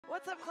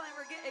What's up,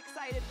 climber? Get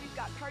excited. We've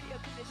got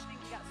cardio conditioning,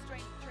 we got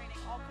strength training,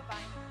 all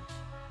combined.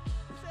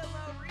 Sit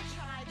low, reach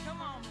high, come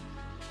on.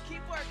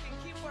 Keep working,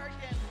 keep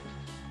working.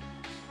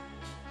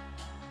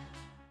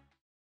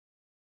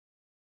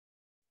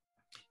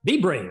 Be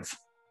brave.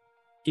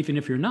 Even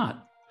if you're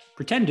not,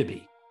 pretend to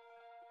be.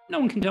 No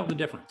one can tell the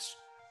difference.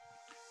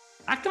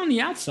 Act on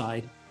the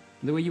outside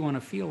the way you want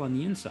to feel on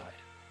the inside.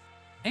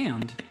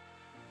 And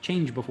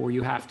change before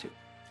you have to.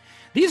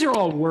 These are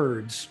all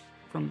words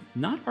from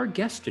not our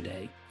guest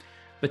today,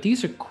 but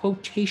these are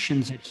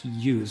quotations that he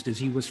used as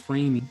he was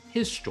framing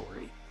his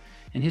story.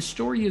 And his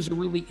story is a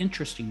really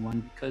interesting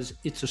one because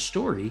it's a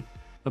story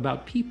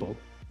about people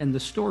and the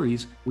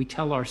stories we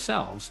tell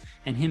ourselves,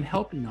 and him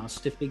helping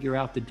us to figure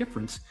out the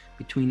difference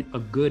between a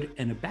good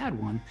and a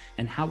bad one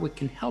and how it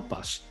can help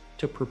us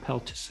to propel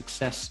to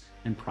success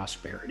and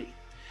prosperity.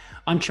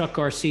 I'm Chuck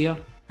Garcia.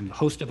 I'm the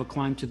host of A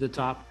Climb to the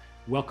Top.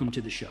 Welcome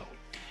to the show.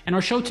 And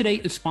our show today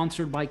is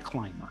sponsored by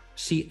Climber,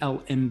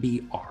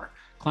 CLMBR.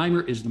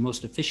 Climber is the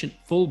most efficient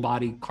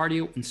full-body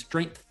cardio and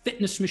strength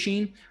fitness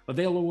machine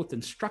available with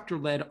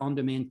instructor-led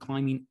on-demand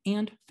climbing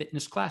and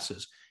fitness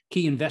classes.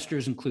 Key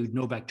investors include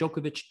Novak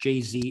Djokovic,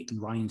 Jay-Z,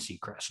 and Ryan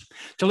Seacrest.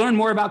 To learn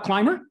more about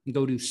Climber,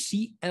 go to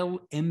clmbr.com.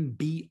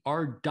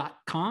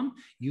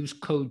 Use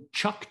code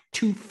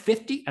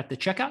CHUCK250 at the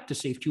checkout to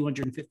save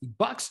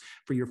 $250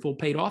 for your full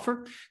paid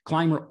offer.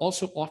 Climber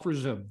also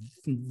offers a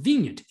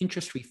convenient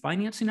interest-free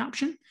financing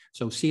option.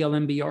 So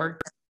clmbr.com,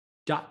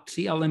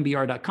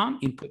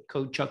 input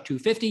code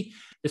CHUCK250.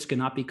 This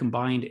cannot be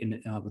combined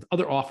with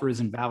other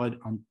offers and valid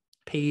on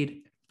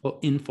paid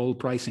in full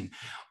pricing.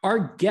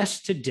 Our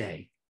guest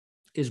today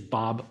is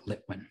Bob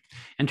Litwin.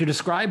 And to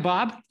describe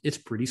Bob, it's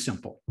pretty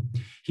simple.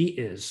 He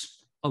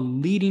is a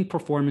leading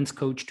performance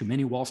coach to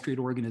many Wall Street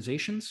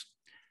organizations,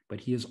 but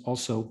he is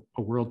also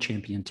a world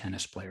champion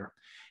tennis player.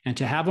 And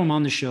to have him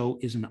on the show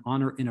is an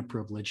honor and a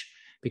privilege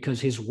because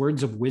his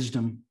words of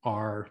wisdom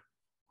are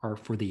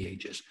for the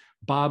ages.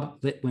 Bob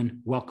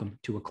Litwin, welcome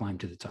to A Climb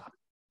to the Top.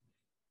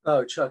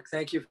 Oh, Chuck,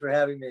 thank you for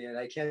having me. And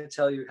I can't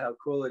tell you how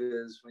cool it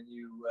is when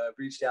you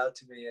reached out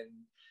to me and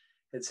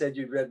had said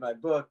you'd read my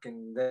book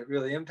and that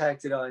really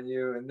impacted on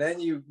you. And then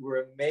you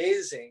were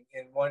amazing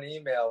in one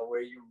email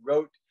where you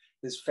wrote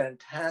this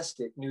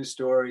fantastic new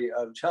story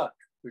of Chuck,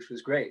 which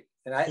was great.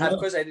 And of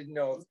course, I didn't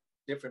know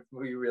different from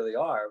who you really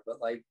are, but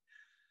like,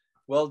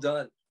 well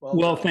done.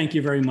 Well, thank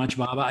you very much,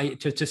 Bob.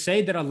 To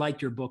say that I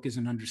liked your book is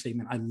an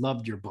understatement. I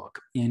loved your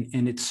book.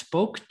 And it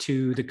spoke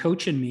to the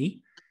coach in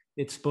me.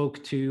 It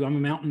spoke to, I'm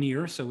a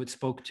mountaineer, so it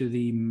spoke to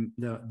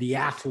the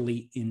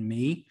athlete in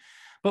me.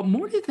 But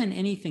more than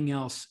anything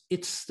else,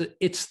 it's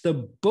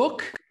the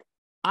book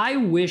I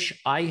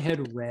wish I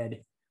had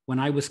read when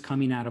I was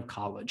coming out of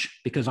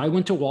college, because I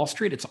went to Wall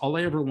Street. It's all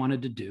I ever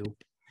wanted to do.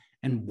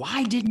 And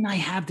why didn't I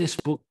have this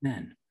book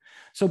then?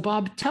 So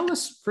Bob, tell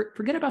us,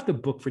 forget about the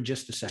book for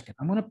just a second.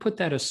 I want to put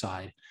that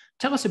aside.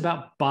 Tell us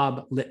about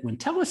Bob Litwin.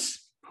 Tell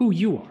us who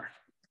you are.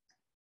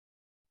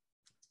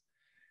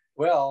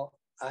 Well,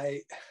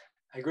 I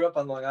grew up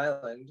on Long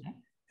Island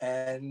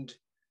and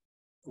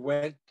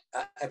I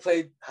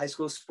played high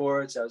school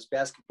sports. I was a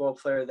basketball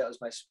player. That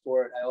was my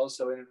sport. I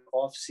also, in an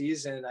off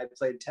season, I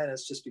played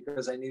tennis just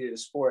because I needed a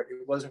sport.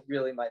 It wasn't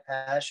really my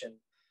passion.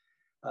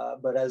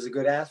 But as a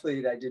good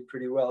athlete, I did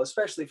pretty well,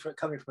 especially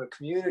coming from a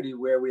community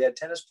where we had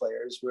tennis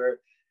players, where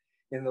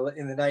in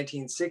the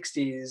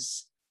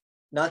 1960s,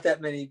 not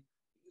that many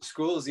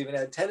schools even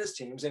had tennis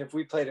teams. And if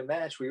we played a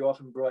match, we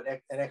often brought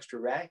an extra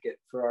racket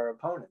for our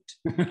opponent.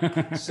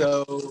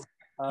 So,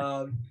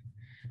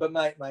 but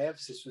my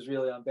emphasis was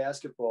really on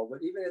basketball.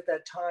 But even at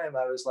that time,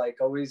 I was like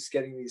always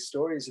getting these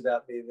stories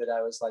about me that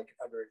I was like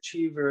an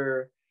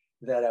underachiever,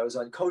 that I was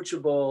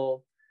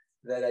uncoachable,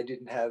 that I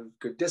didn't have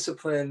good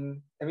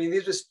discipline. I mean,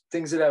 these were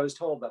things that I was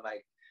told by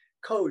my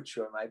coach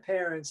or my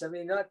parents. I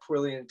mean, not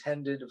poorly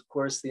intended. Of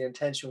course, the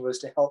intention was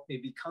to help me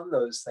become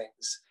those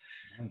things.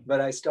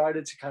 But I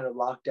started to kind of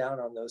lock down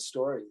on those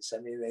stories.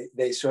 I mean,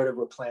 they sort of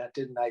were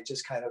planted and I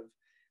just kind of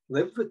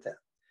lived with them.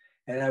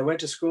 And I went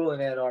to school in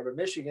Ann Arbor,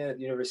 Michigan, at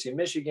the University of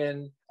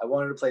Michigan. I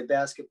wanted to play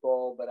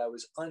basketball, but I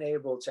was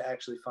unable to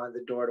actually find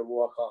the door to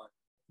walk on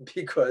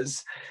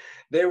because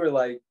they were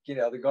like,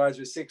 the guards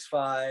were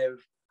 6'5",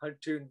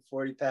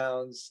 140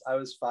 pounds. I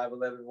was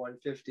 5'11",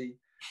 150.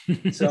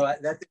 So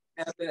that didn't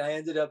happen. I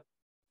ended up,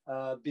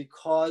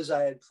 because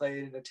I had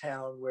played in a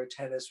town where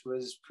tennis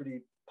was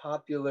pretty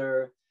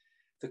popular,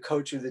 the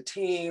coach of the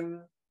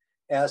team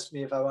asked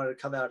me if I wanted to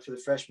come out for the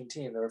freshman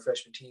team. There were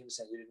freshman teams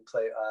and you didn't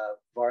play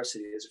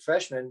varsity as a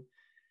freshman.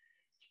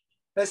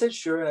 And I said,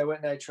 sure. And I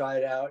went and I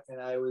tried out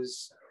and I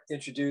was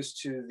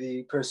introduced to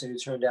the person who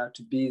turned out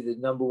to be the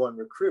 #1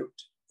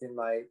 recruit in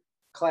my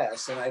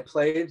class. And I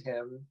played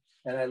him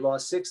and I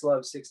lost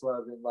 6-love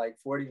in like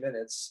 40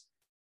 minutes,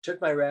 took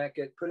my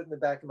racket, put it in the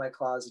back of my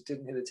closet,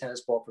 didn't hit a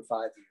tennis ball for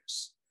 5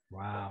 years.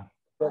 Wow.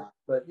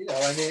 But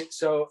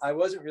so I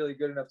wasn't really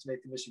good enough to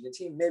make the Michigan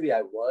team. Maybe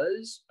I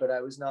was, but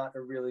I was not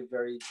a really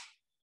very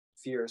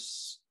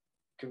fierce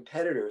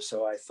competitor.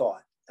 So I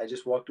thought, I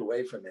just walked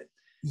away from it.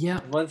 Yeah.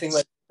 And one thing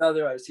led to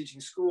another. I was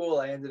teaching school.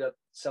 I ended up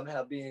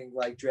somehow being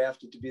like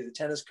drafted to be the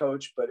tennis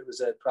coach, but it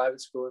was a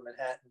private school in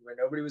Manhattan where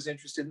nobody was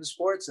interested in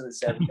sports in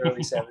the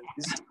early 70s.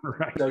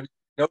 Right. So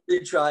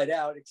nobody tried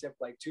out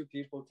except like 2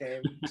 people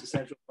came to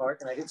Central Park,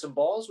 and I hit some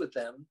balls with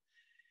them,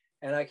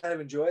 and I kind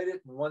of enjoyed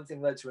it. And one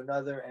thing led to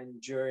another.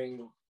 And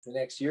during the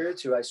next year or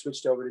two, I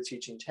switched over to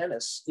teaching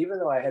tennis, even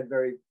though I had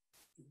very,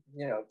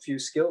 few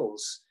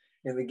skills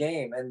in the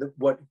game. And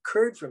what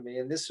occurred for me,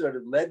 and this sort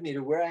of led me to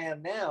where I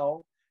am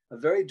now, a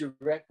very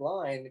direct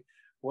line,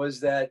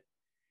 was that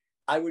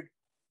I would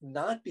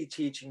not be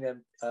teaching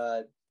them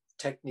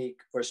technique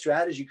or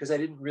strategy because I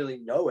didn't really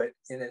know it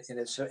in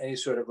any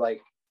sort of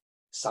like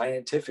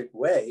scientific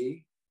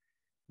way,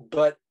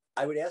 but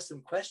I would ask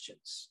them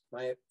questions.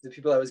 The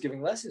people I was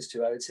giving lessons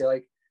to, I would say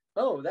like,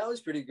 "Oh, that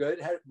was pretty good.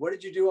 What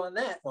did you do on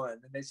that one?"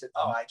 And they said,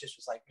 "Oh, I just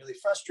was like really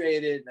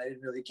frustrated and I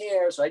didn't really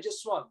care, so I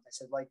just swung." I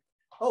said like,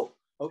 "Oh,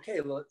 okay,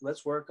 well,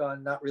 let's work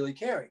on not really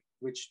caring,"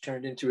 which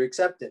turned into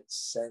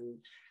acceptance.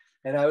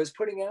 And I was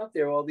putting out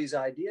there all these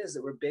ideas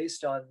that were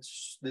based on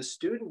the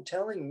student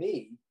telling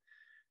me,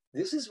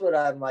 this is what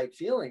I'm like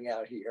feeling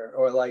out here,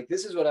 or like,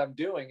 this is what I'm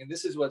doing, and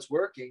this is what's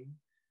working,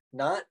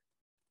 not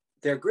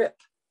their grip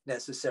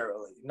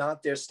necessarily,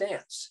 not their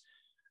stance.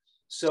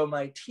 So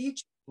my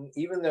teaching,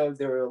 even though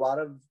there were a lot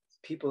of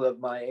people of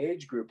my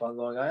age group on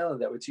Long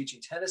Island that were teaching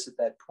tennis at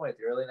that point,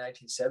 the early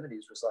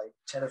 1970s was like,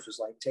 tennis was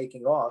like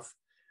taking off.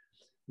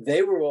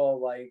 They were all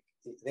like,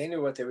 they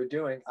knew what they were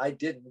doing. I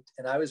didn't.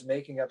 And I was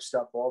making up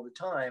stuff all the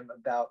time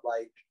about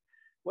like,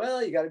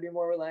 well, you got to be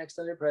more relaxed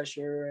under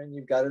pressure, and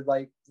you've got to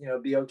like,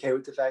 be okay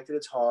with the fact that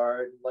it's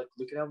hard. Like,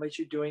 look at how much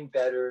you're doing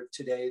better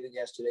today than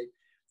yesterday.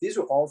 These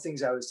were all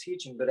things I was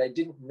teaching, but I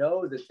didn't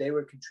know that they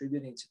were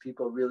contributing to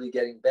people really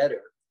getting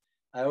better.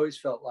 I always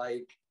felt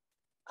like,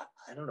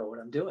 I don't know what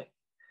I'm doing.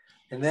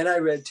 And then I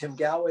read Tim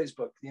Galway's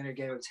book, The Inner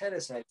Game of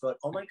Tennis, and I thought,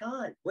 oh my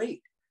God,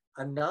 wait,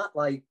 I'm not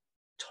like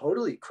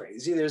totally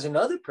crazy. There's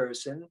another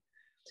person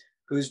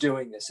who's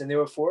doing this. And there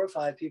were 4 or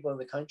 5 people in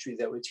the country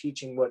that were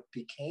teaching what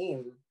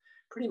became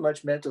pretty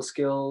much mental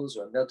skills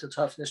or mental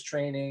toughness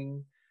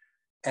training.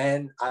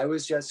 And I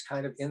was just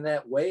kind of in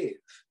that wave.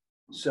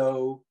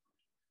 So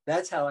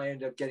that's how I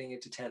ended up getting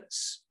into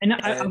tennis. And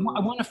I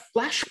want to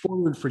flash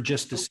forward for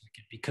just a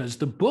second, because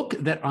the book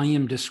that I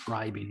am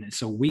describing,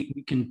 so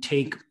we can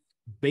take,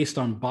 based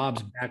on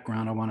Bob's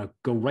background, I want to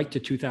go right to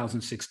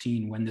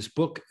 2016 when this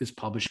book is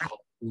published, called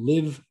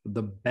Live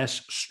the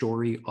Best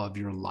Story of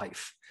Your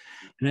Life.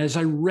 And as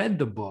I read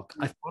the book,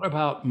 I thought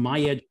about my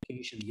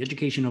education, the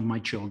education of my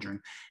children,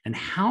 and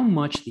how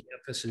much the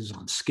emphasis is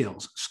on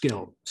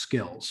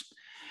skills.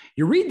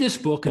 You read this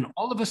book and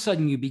all of a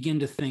sudden you begin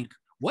to think,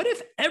 what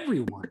if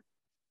everyone,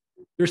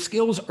 their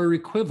skills are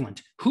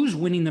equivalent? Who's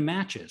winning the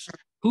matches?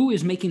 Who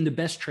is making the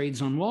best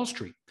trades on Wall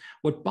Street?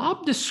 What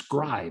Bob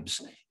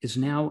describes is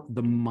now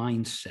the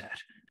mindset,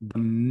 the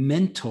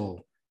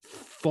mental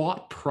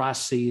thought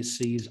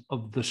processes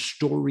of the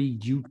story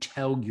you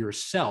tell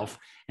yourself,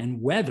 and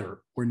whether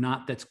or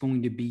not that's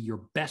going to be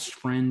your best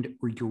friend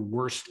or your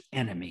worst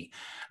enemy.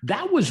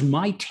 That was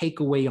my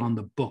takeaway on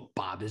the book,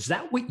 Bob. Is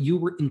that what you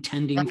were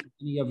intending for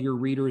any of your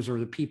readers or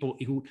the people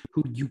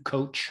who you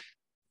coach?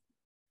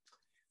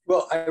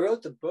 Well, I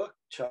wrote the book,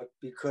 Chuck,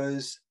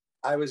 because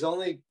I was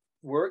only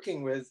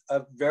working with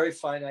a very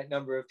finite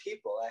number of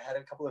people. I had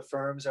a couple of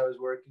firms I was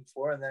working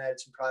for, and then I had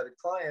some private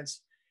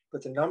clients,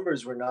 but the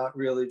numbers were not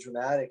really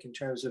dramatic in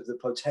terms of the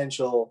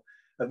potential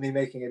of me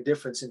making a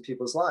difference in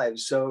people's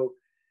lives. So,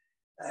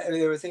 I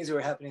mean, there were things that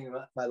were happening in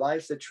my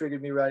life that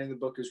triggered me writing the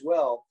book as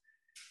well.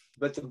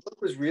 But the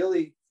book was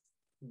really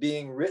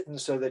being written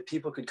so that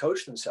people could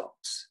coach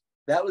themselves.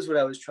 That was what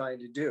I was trying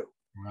to do.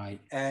 Right.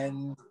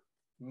 And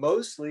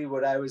mostly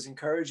what I was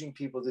encouraging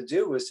people to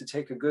do was to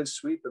take a good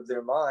sweep of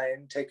their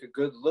mind, take a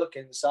good look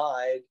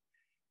inside,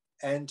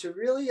 and to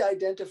really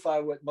identify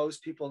what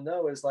most people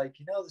know is like,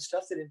 the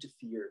stuff that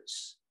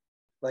interferes.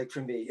 Like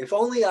for me, if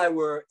only I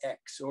were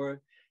X,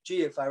 or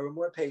gee, if I were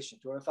more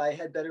patient, or if I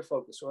had better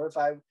focus, or if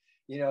I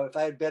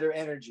had better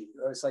energy,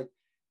 or it's like,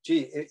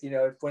 gee,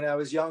 if when I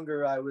was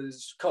younger, I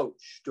was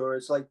coached, or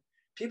it's like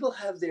people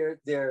have their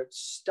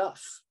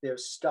stuff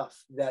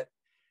that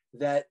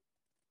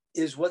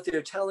is what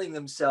they're telling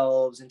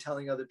themselves and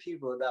telling other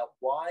people about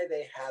why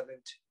they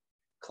haven't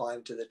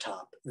climbed to the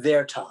top,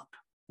 their top,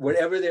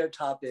 whatever their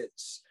top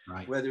is,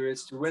 right. Whether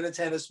it's to win a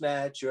tennis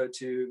match or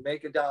to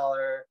make $1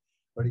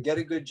 or to get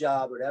a good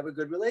job or to have a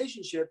good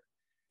relationship.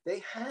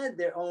 They had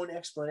their own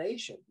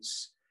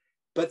explanations,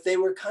 but they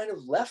were kind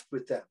of left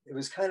with them. It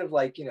was kind of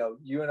like,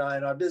 you and I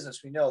in our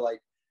business, we know like,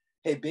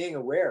 hey, being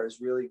aware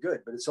is really good,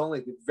 but it's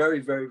only the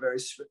very, very, very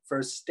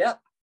first step.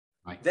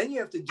 Right. Then you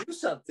have to do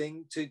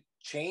something to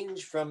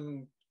change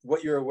from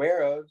what you're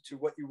aware of to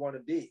what you want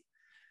to be.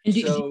 And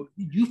did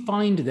you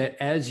find that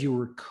as you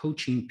were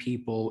coaching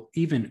people,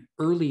 even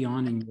early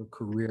on in your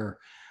career,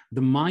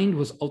 the mind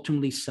was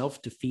ultimately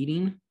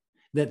self-defeating?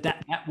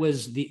 That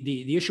was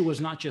the issue was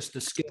not just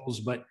the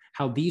skills, but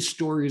how these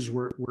stories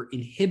were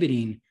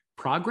inhibiting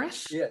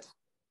progress? Yes.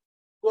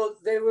 Well,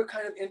 they were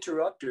kind of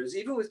interrupters.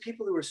 Even with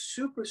people who were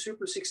super,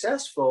 super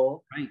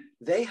successful, Right.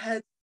 they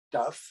had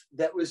stuff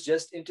that was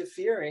just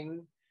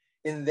interfering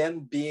in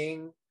them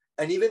being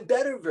an even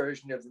better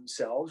version of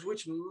themselves,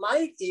 which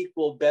might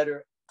equal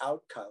better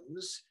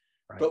outcomes,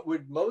 Right. but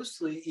would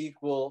mostly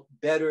equal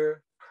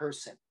better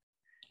person.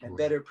 And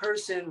better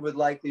person would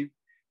likely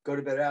go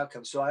to better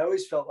outcomes. So I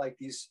always felt like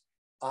these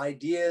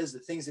ideas, the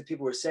things that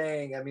people were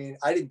saying, I mean,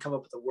 I didn't come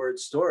up with the word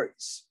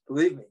stories,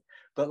 believe me,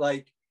 but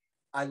like,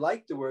 I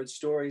like the word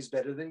stories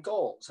better than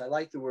goals. I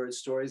like the word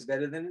stories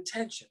better than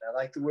intention. I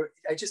like the word,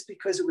 just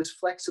because it was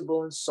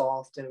flexible and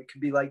soft and it could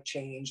be like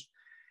changed.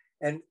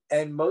 And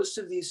most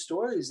of these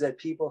stories that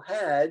people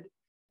had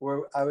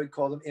were, I would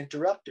call them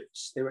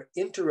interrupters. They were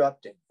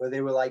interrupting, or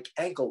they were like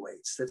ankle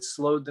weights that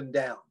slowed them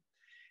down.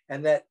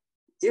 And that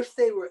if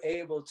they were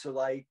able to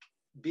like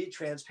be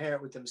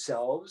transparent with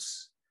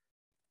themselves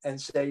and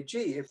say,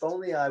 gee, if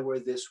only I were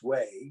this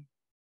way,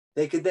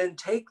 they could then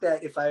take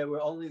that, if I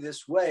were only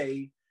this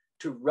way,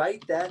 to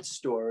write that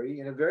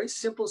story in a very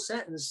simple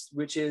sentence,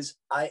 which is,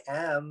 I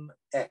am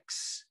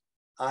X.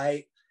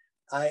 I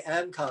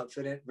am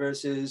confident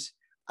versus,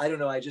 I don't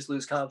know, I just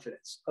lose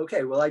confidence.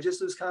 Okay, well, I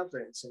just lose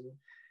confidence. And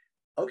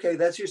okay,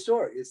 that's your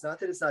story. It's not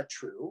that it's not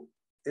true.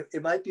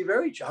 It might be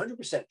very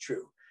 100%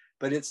 true,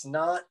 but it's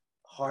not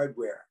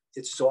hardware,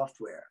 it's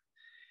software.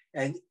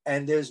 And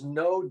there's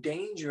no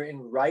danger in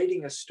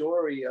writing a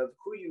story of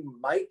who you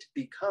might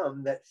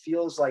become that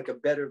feels like a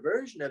better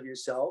version of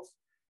yourself.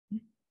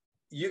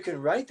 You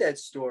can write that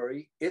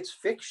story. It's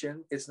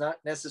fiction. It's not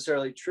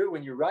necessarily true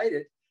when you write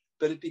it,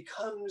 but it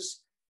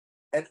becomes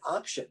an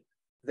option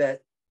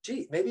that,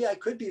 gee, maybe I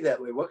could be that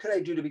way. What could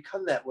I do to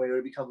become that way or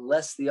to become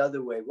less the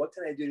other way? What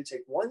can I do to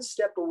take one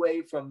step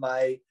away from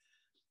my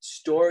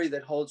story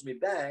that holds me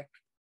back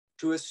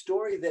to a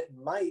story that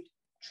might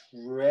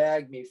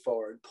drag me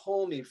forward,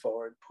 pull me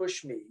forward,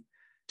 push me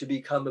to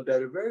become a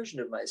better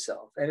version of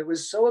myself? And it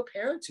was so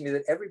apparent to me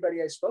that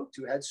everybody I spoke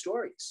to had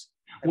stories.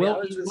 I mean, I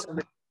was with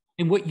somebody.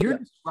 And what you're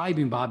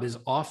describing, Bob, is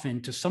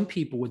often, to some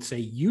people would say,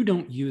 you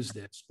don't use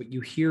this, but you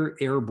hear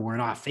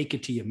airborne, fake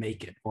it till you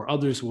make it. Or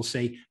others will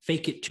say,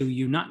 fake it till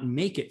you not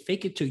make it,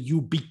 fake it till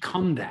you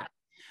become that.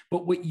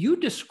 But what you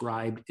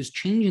described is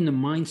changing the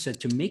mindset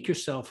to make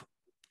yourself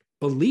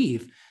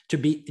believe, to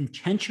be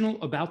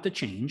intentional about the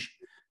change,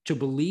 to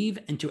believe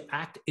and to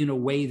act in a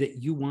way that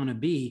you want to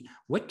be.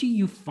 What do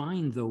you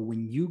find, though,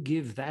 when you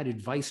give that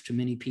advice to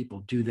many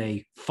people? Do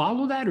they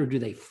follow that or do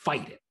they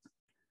fight it?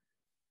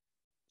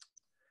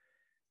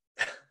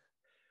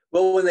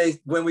 Well,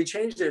 when we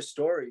change their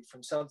story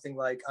from something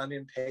like I'm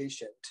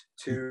impatient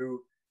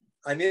to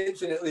I'm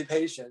infinitely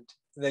patient,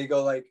 they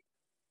go like,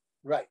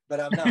 right, but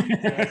I'm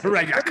not.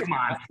 Right, yeah, come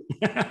on.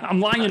 I'm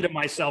lying to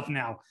myself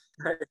now.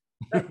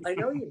 I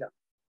know you know,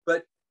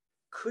 but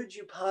could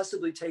you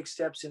possibly take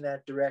steps in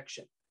that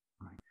direction?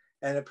 Right.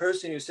 And a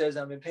person who says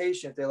I'm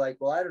impatient, they're like,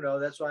 well, I don't know,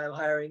 that's why I'm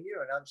hiring you.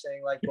 And I'm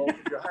saying like, well,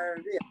 if you're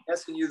hiring me, I'm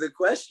asking you the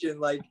question,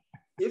 like,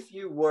 if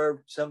you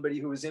were somebody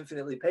who was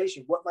infinitely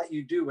patient, what might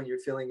you do when you're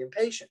feeling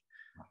impatient?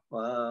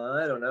 Well,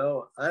 I don't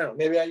know.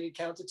 Maybe I could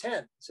count to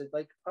 10. So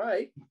like, all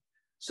right.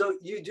 So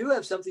you do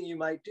have something you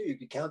might do. You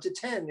could count to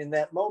 10 in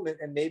that moment,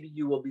 and maybe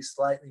you will be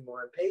slightly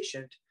more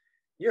impatient.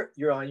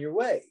 You're on your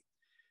way.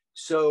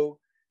 So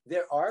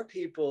there are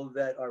people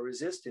that are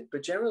resistant,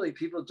 but generally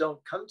people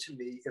don't come to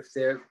me if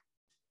they're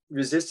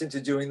resistant to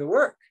doing the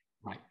work.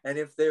 Right. And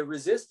if they're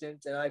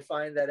resistant, and I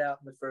find that out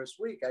in the first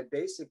week, I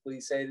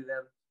basically say to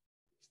them,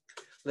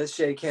 let's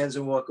shake hands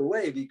and walk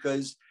away,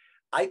 because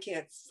I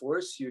can't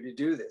force you to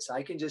do this.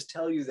 I can just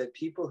tell you that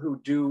people who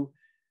do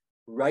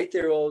write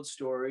their old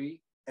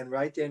story and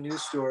write their new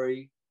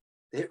story,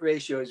 the hit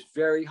ratio is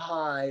very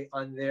high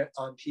on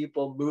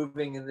people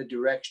moving in the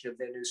direction of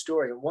their new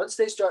story. And once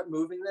they start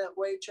moving that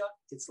way, Chuck,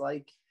 it's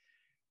like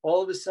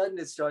all of a sudden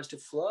it starts to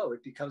flow.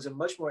 It becomes a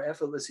much more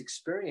effortless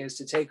experience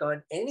to take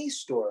on any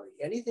story,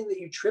 anything that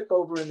you trip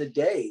over in the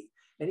day,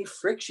 any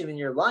friction in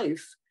your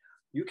life.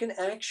 You can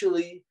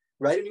actually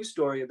write a new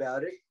story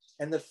about it.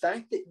 And the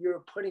fact that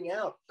you're putting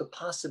out the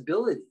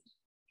possibility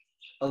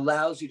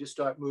allows you to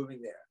start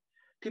moving there.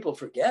 People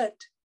forget,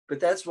 but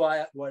that's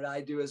why what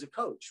I do as a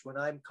coach, when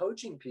I'm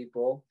coaching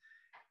people,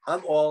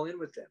 I'm all in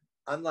with them.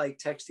 I'm like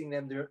texting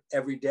them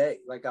every day.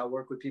 Like I'll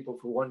work with people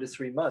for 1 to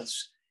 3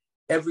 months.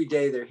 Every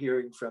day they're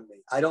hearing from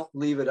me. I don't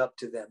leave it up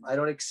to them. I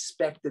don't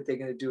expect that they're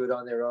going to do it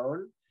on their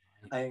own.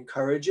 I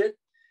encourage it.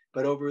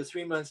 But over a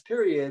 3-month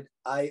period,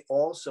 I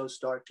also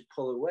start to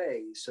pull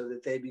away so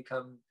that they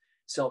become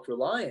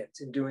self-reliant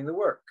in doing the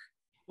work.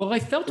 Well, I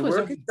felt the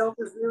work itself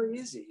is really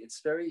easy.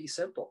 It's very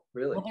simple,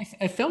 really. Well,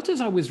 I felt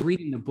as I was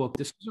reading the book,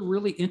 this was a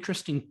really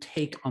interesting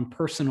take on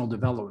personal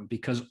development,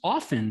 because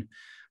often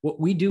what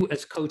we do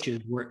as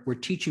coaches, we're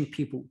teaching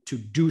people to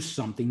do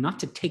something, not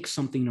to take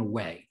something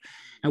away.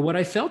 And what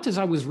I felt as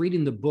I was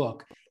reading the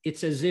book,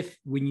 it's as if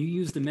when you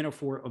use the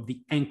metaphor of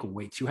the ankle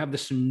weights, you have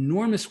this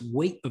enormous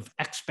weight of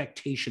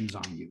expectations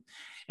on you.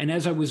 And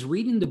as I was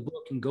reading the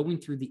book and going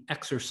through the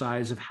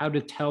exercise of how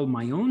to tell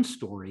my own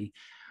story,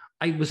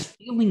 I was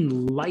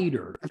feeling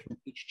lighter through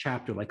each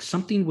chapter, like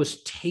something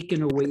was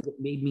taken away that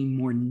made me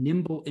more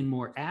nimble and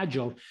more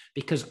agile,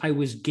 because I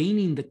was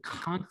gaining the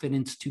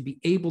confidence to be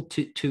able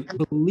to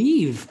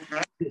believe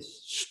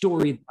this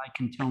story that I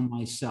can tell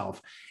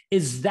myself.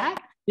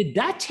 Did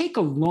that take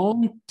a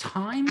long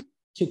time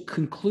to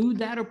conclude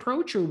that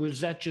approach, or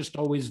was that just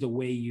always the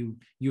way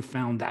you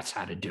found that's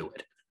how to do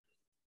it?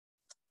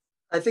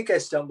 I think I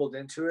stumbled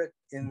into it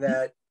in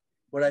that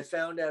what I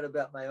found out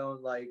about my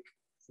own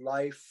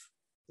life,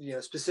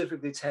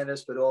 specifically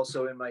tennis, but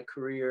also in my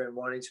career and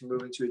wanting to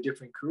move into a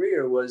different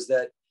career, was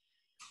that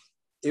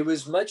it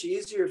was much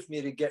easier for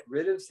me to get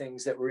rid of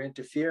things that were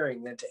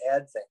interfering than to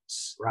add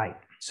things. Right.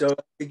 So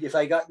if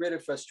I got rid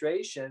of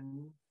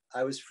frustration,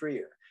 I was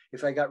freer.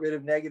 If I got rid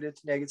of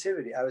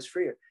negativity, I was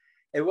freer.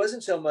 It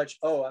wasn't so much,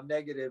 oh, I'm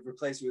negative,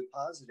 replace it with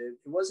positive.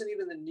 It wasn't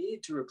even the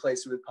need to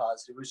replace it with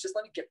positive. It was just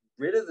let me get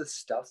rid of the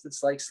stuff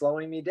that's like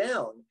slowing me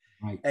down.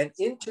 Right. And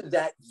into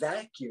that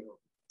vacuum,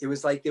 it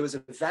was like there was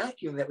a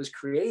vacuum that was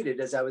created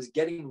as I was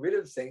getting rid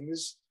of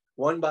things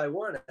one by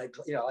one.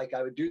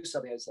 I would do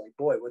something. I was like,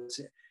 boy, what's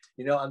it?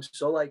 I'm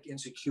so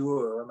insecure,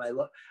 or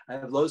I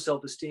have low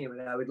self-esteem,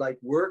 and I would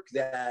work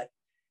that,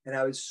 and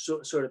I would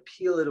sort of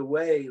peel it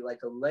away like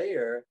a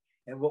layer.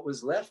 And what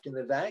was left in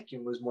the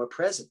vacuum was more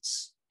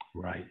presence.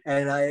 Right.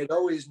 And I had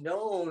always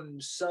known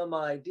some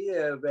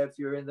idea of if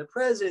you're in the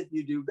present,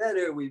 you do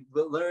better. We've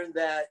learned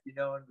that,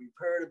 and we've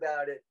heard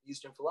about it.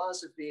 Eastern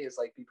philosophy is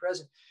be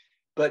present.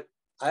 But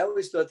I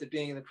always thought that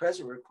being in the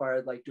present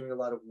required doing a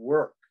lot of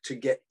work to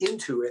get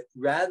into it,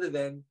 rather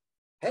than,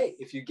 hey,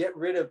 if you get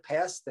rid of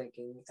past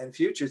thinking and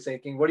future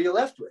thinking, what are you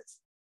left with?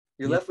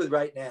 You're left with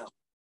right now.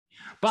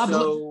 Bob,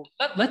 so,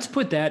 let's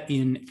put that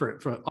in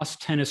for us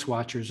tennis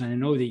watchers. And I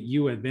know that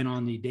you have been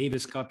on the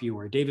Davis Cup. You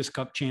were a Davis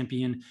Cup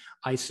champion.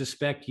 I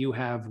suspect you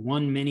have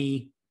won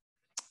many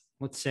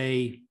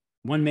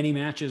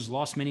matches,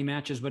 lost many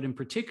matches, but in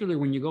particular,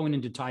 when you're going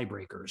into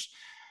tiebreakers,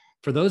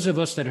 for those of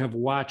us that have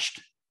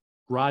watched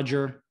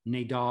Roger,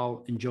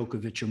 Nadal, and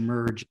Djokovic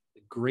emerge,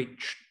 the great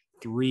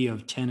three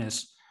of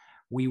tennis,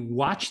 we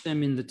watch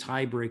them in the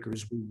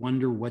tiebreakers. We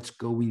wonder what's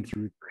going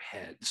through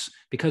their heads,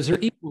 because they're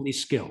equally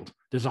skilled.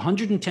 There's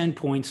 110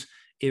 points.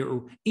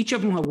 Each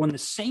of them have won the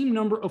same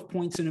number of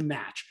points in a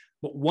match,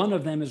 but one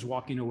of them is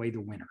walking away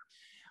the winner.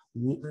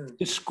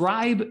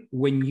 Describe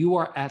when you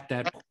are at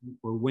that point,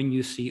 or when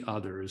you see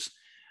others,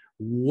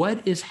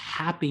 what is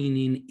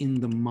happening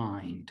in the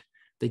mind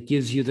that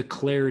gives you the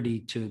clarity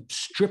to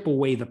strip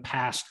away the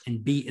past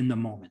and be in the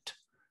moment?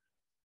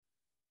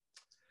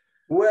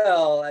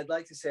 Well, I'd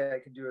like to say I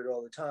can do it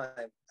all the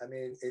time. I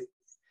mean,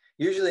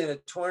 usually in a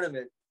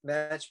tournament,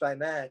 match by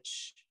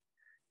match,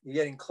 you're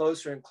getting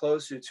closer and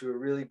closer to a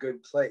really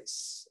good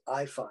place,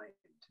 I find.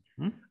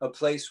 A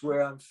place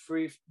where I'm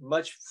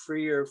much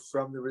freer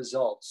from the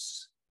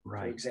results,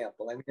 right. For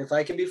example. I mean, if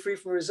I can be free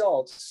from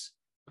results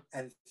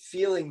and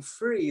feeling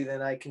free,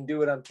 then I can do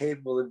what I'm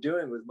capable of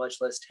doing with much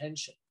less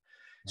tension.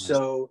 Nice.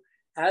 So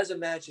as a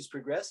match is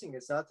progressing,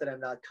 it's not that I'm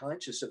not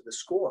conscious of the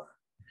score,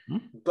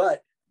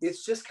 but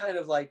it's just kind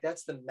of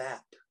that's the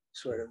map,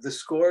 sort of. The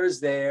score is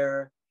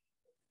there.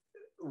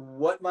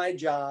 What my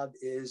job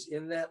is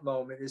in that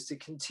moment is to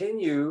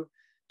continue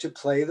to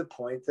play the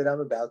point that I'm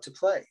about to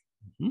play.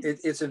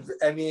 It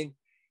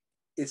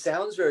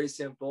sounds very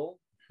simple,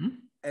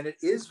 and it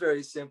is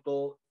very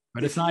simple.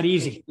 But it's not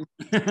easy.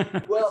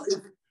 Well,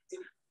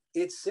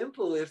 it's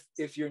simple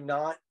if you're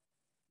not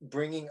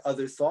bringing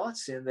other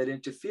thoughts in that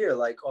interfere,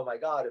 oh my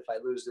God, if I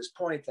lose this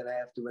point, then I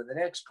have to win the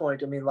next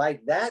point. I mean,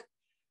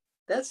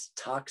 that's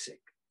toxic.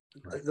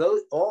 Right.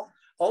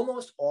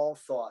 Almost all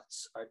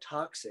thoughts are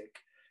toxic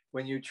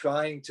when you're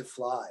trying to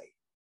fly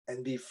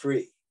and be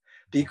free,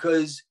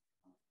 because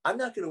I'm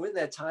not going to win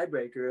that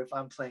tiebreaker if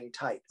I'm playing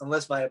tight,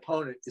 unless my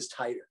opponent is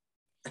tighter,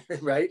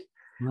 right?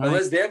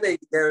 Unless they're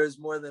making errors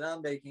more than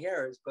I'm making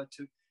errors. But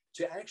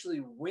to actually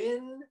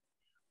win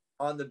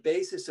on the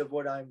basis of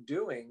what I'm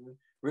doing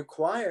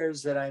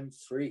requires that I'm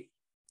free.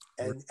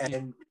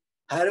 And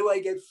how do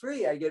I get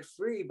free? I get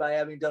free by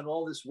having done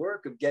all this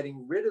work of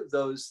getting rid of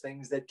those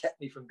things that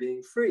kept me from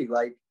being free.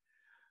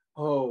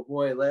 Oh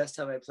boy, last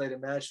time I played a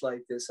match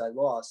like this, I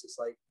lost. It's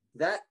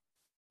that.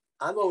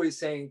 I'm always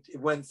saying,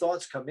 when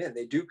thoughts come in,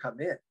 they do come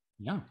in.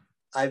 Yeah.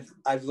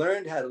 I've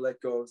learned how to let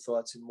go of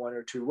thoughts in one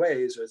or two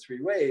ways or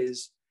three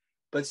ways,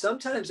 but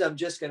sometimes I'm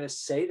just going to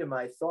say to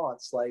my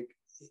thoughts,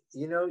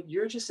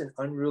 you're just an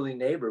unruly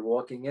neighbor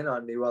walking in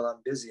on me while I'm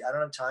busy. I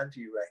don't have time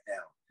for you right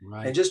now.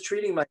 Right. And just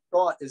treating my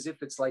thought as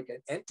if it's like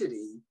an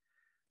entity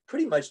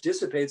pretty much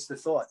dissipates the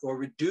thought or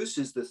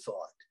reduces the thought.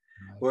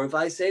 Right. Or if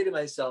I say to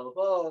myself,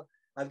 oh,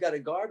 I've got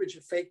a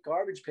fake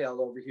garbage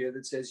pail over here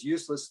that says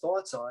useless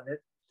thoughts on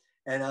it,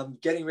 and I'm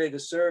getting ready to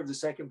serve the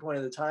second point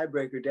of the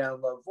tiebreaker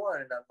down love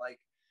one, and I'm like,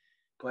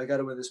 boy, I got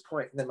to win this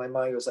point. And then my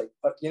mind goes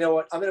you know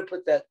what? I'm going to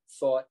put that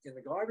thought in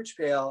the garbage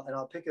pail, and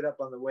I'll pick it up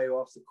on the way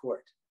off the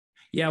court.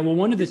 Yeah, well,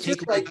 one of the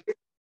takeaways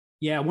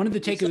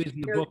in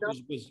the book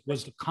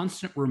was the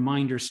constant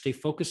reminder: stay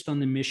focused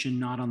on the mission,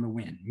 not on the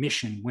win.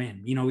 Mission,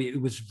 win.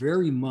 It was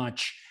very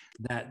much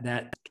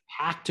that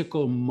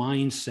tactical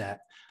mindset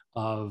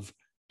of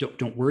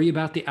don't worry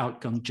about the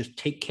outcome, just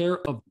take care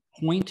of the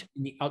point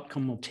and the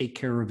outcome will take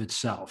care of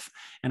itself.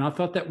 And I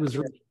thought that was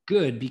really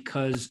good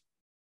because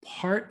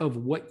part of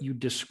what you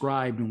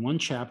described in one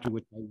chapter,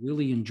 which I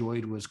really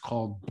enjoyed, was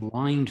called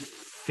blind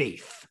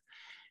faith.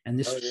 And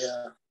this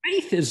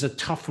faith is a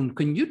tough one.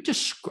 Can you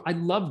describe? I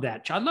love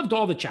that. I loved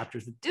all the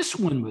chapters, but this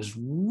one was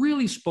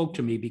really spoke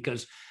to me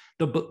because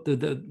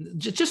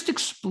just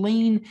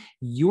explain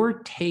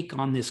your take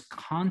on this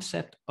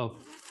concept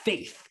of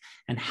faith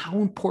and how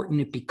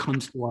important it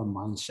becomes to our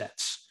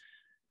mindsets.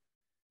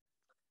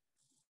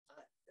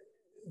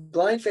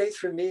 Blind faith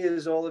for me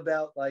is all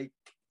about, like,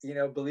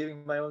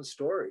 believing my own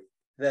story,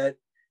 that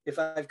if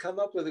I've come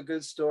up with a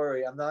good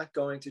story, I'm not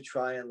going to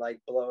try and like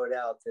blow it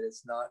out that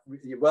it's not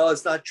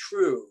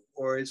true,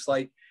 or it's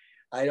like,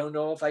 I don't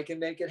know if I can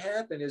make it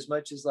happen, as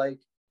much as like,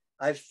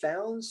 I've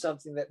found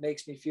something that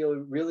makes me feel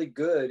really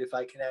good if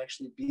I can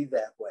actually be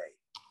that way.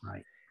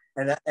 Right.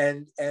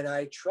 And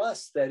I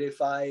trust that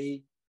if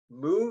I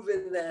move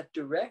in that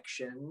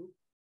direction,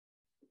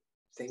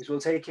 things will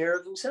take care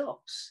of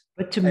themselves.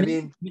 But to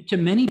many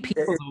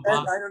people,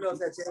 I don't know if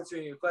that's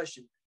answering your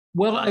question.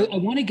 Well, I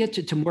want to get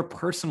to more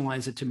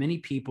personalize it to many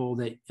people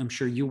that I'm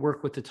sure you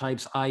work with, the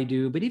types I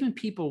do, but even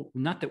people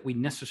not that we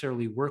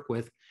necessarily work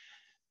with,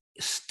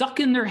 stuck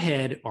in their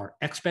head are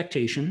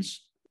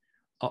expectations.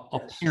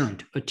 A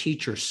parent, a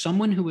teacher,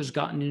 someone who has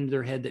gotten into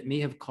their head that may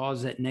have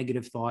caused that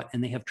negative thought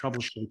and they have trouble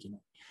shaking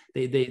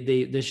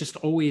it. There's just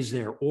always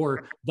there.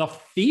 Or the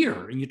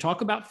fear, and you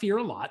talk about fear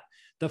a lot,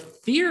 the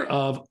fear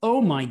of,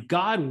 oh my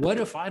God, what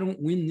if I don't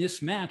win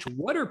this match?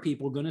 What are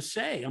people going to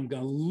say? I'm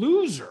going to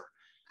lose her.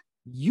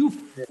 You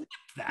flip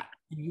that.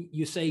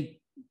 You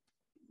say,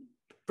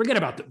 forget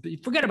about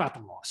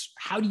the loss.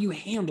 How do you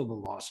handle the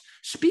loss?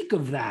 Speak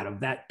of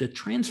that, the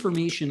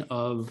transformation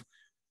of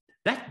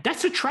that.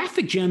 That's a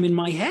traffic jam in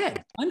my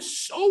head. I'm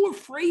so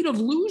afraid of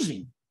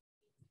losing.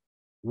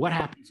 What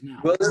happens now?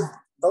 Well,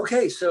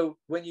 okay. So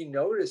when you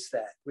notice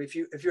that, if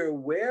you're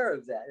aware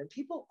of that, and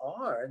people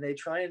are, and they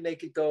try and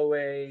make it go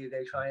away,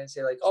 they try and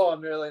say like, oh,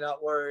 I'm really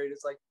not worried.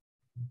 It's like,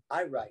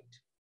 I write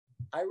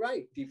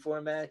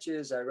before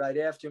matches, I write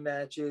after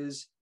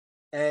matches.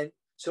 And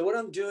so what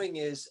I'm doing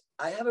is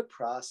I have a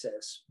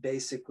process,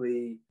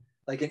 basically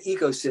like an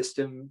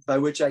ecosystem by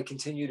which I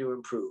continue to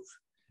improve.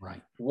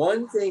 Right.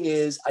 One thing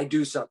is I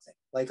do something,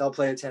 like I'll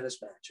play a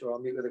tennis match or I'll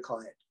meet with a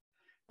client.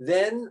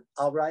 Then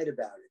I'll write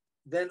about it.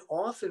 Then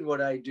often what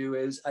I do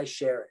is I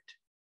share it.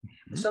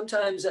 Mm-hmm.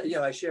 Sometimes,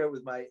 I share it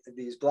with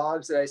these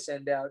blogs that I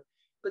send out.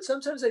 But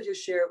sometimes I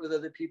just share it with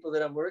other people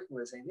that I'm working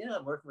with, saying,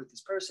 I'm working with this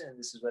person and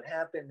this is what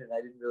happened and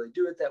I didn't really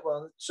do it that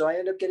well. So I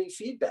end up getting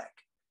feedback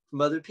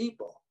from other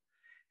people.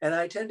 And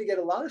I tend to get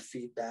a lot of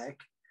feedback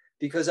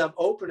because I'm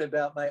open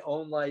about my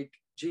own, like,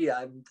 gee,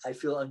 I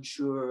feel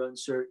unsure or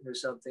uncertain or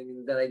something.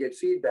 And then I get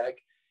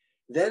feedback.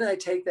 Then I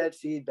take that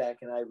feedback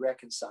and I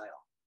reconcile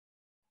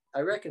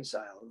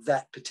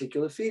that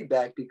particular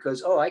feedback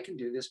because, I can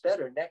do this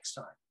better next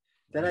time.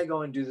 Then I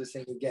go and do the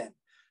thing again.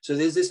 So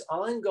there's this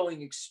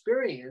ongoing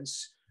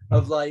experience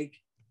of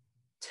like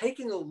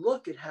taking a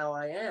look at how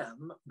I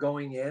am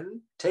going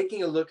in,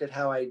 taking a look at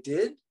how I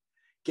did,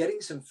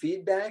 getting some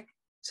feedback.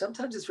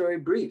 Sometimes it's very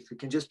brief. It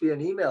can just be an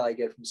email I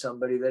get from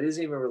somebody that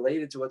isn't even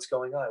related to what's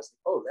going on. It's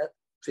like, that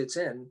fits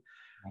in.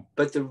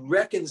 But the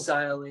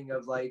reconciling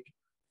of like,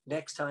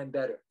 next time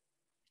better.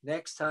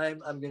 Next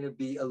time I'm going to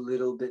be a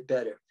little bit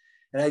better.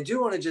 And I do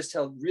want to just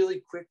tell really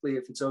quickly,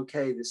 if it's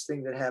okay, this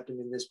thing that happened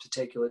in this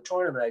particular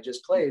tournament I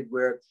just played,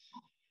 where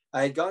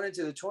I had gone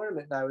into the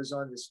tournament and I was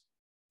on this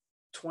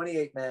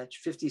 28 match,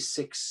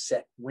 56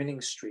 set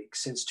winning streak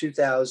since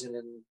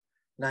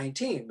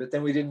 2019, but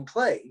then we didn't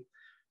play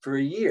for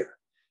a year.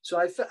 So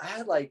I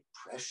had like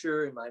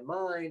pressure in my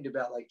mind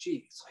about like,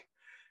 gee, it's like,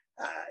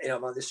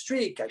 I'm on the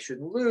streak, I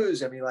shouldn't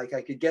lose. I mean, like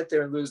I could get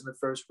there and lose in the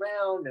first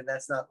round and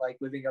that's not like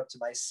living up to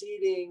my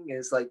seeding.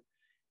 It's like,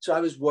 so I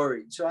was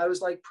worried. So I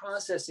was like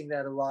processing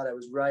that a lot. I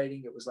was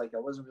writing. It was like, I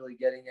wasn't really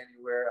getting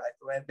anywhere.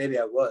 Maybe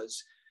I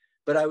was,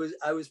 but I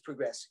was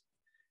progressing.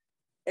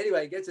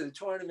 Anyway, I get to the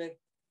tournament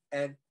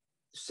and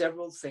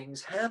several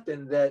things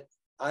happened that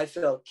I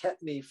felt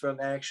kept me from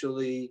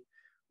actually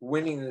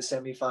winning the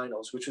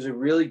semifinals, which was a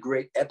really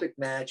great epic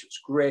match. It was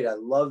great. I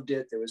loved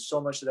it. There was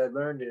so much that I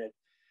learned in it,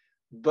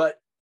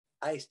 but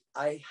I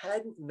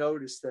hadn't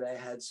noticed that I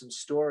had some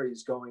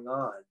stories going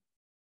on.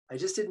 I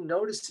just didn't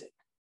notice it.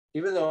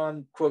 Even though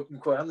I'm quote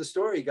unquote, I'm the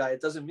story guy, it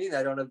doesn't mean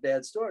I don't have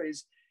bad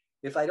stories.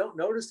 If I don't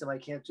notice them, I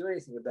can't do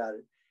anything about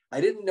it. I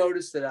didn't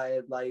notice that I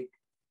had like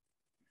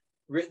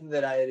written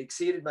that I had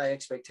exceeded my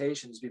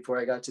expectations before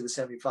I got to the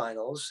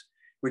semifinals,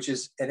 which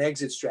is an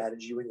exit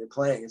strategy when you're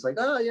playing. It's like,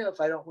 if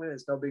I don't win,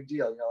 it's no big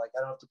deal. Like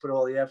I don't have to put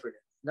all the effort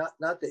in.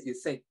 Not that you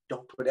think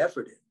don't put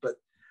effort in,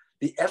 but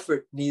the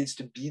effort needs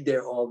to be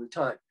there all the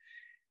time.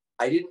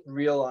 I didn't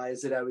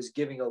realize that I was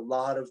giving a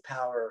lot of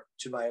power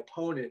to my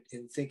opponent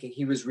in thinking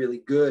he was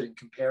really good and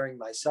comparing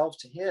myself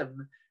to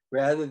him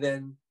rather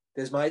than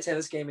there's my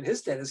tennis game and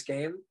his tennis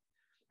game.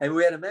 And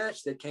we had a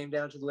match that came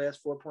down to the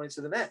last 4 points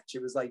of the match.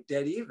 It was like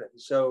dead even.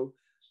 So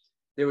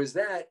there was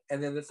that.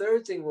 And then the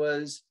third thing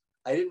was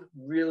I didn't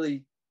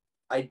really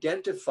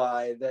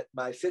identify that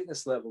my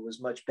fitness level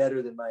was much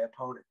better than my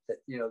opponent, that,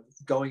 you know,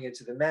 going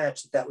into the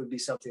match, that would be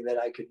something that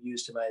I could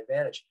use to my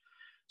advantage.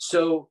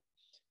 So,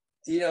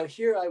 you know,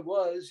 here I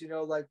was, you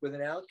know, like with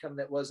an outcome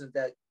that wasn't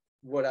that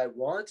what I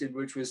wanted,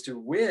 which was to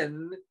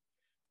win.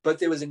 But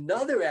there was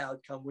another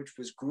outcome, which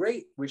was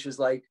great, which is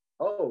like,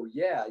 oh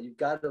yeah, you've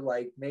got to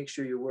like make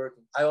sure you're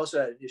working. I also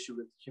had an issue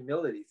with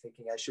humility,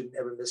 thinking I shouldn't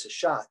ever miss a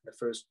shot in the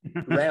first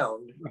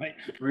round, Right.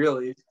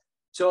 really.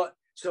 So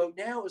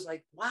now it was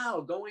like, wow,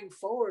 going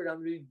forward, I'm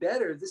gonna be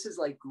better. This is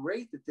like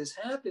great that this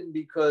happened,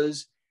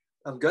 because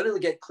I'm gonna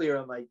get clear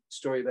on my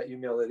story about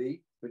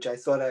humility, which I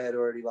thought I had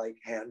already like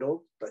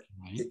handled, but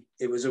Right.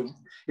 it was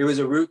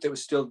a root that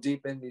was still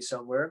deep in me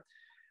somewhere.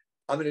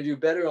 I'm gonna do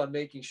better on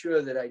making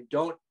sure that I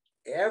don't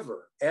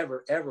ever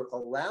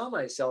allow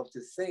myself to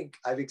think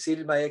I've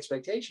exceeded my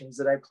expectations,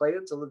 that I play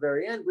until the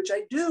very end, which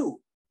I do,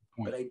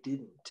 but I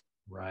didn't.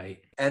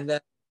 Right. And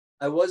that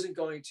I wasn't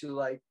going to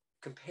like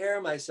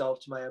compare myself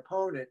to my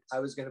opponent. I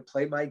was going to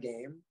play my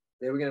game.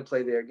 They were going to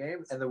play their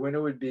game, and the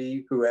winner would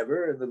be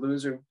whoever, and the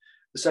loser,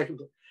 the second.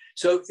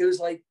 So it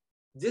was like,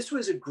 this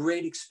was a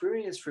great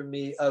experience for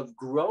me of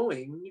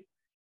growing,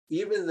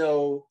 even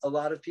though a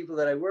lot of people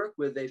that I work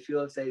with, they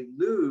feel if they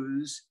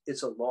lose,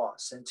 it's a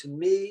loss. And to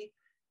me,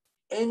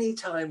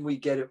 anytime we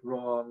get it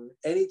wrong,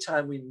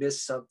 anytime we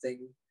miss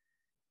something,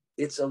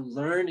 it's a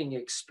learning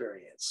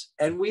experience.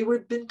 And we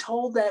would been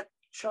told that,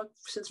 Chuck,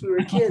 since we were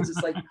kids.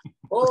 It's like,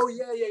 oh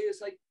yeah. It's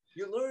like,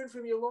 you learn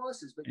from your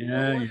losses, but you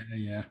know what?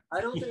 Yeah.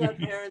 I don't think our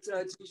parents and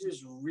our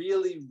teachers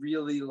really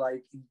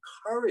like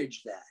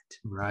encourage that.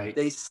 Right.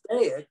 They say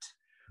it,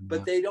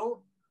 but they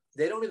don't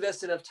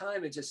invest enough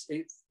time in just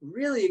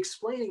really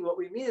explaining what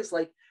we mean. It's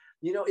like,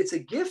 you know, it's a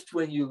gift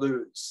when you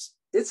lose.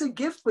 It's a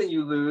gift when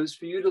you lose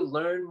for you to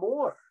learn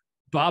more.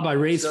 Bob, I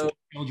raised 4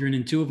 children,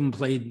 and 2 of them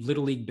played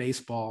Little League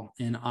baseball,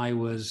 and I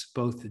was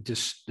both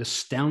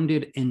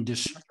astounded and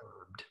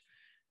disturbed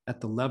at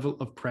the level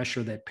of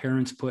pressure that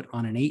parents put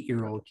on an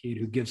 8-year-old kid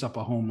who gives up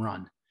a home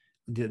run.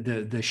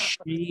 The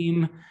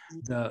shame,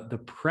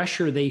 the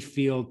pressure they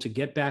feel to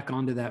get back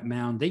onto that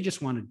mound. They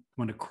just want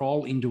to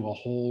crawl into a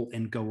hole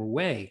and go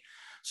away.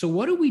 So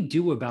what do we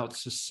do about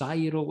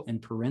societal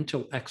and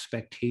parental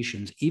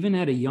expectations, even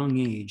at a young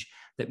age,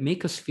 that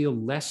make us feel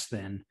less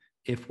than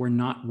if we're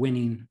not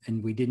winning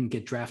and we didn't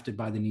get drafted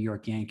by the New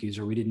York Yankees,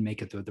 or we didn't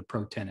make it to the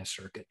pro tennis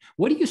circuit?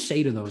 What do you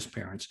say to those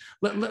parents?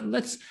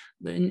 Let's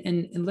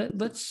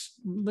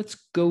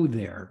go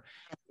there.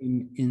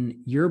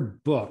 In your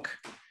book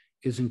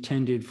is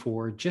intended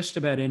for just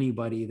about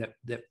anybody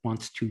that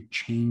wants to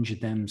change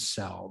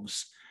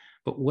themselves.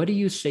 But what do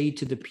you say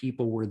to the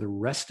people where the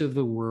rest of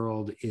the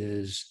world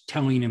is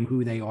telling them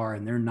who they are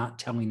and they're not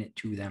telling it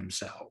to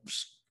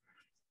themselves?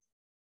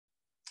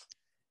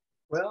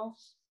 Well,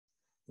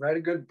 write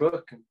a good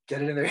book and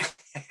get it in their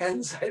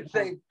hands, I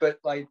think. But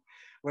like,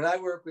 when I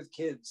work with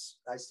kids,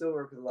 I still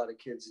work with a lot of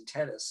kids in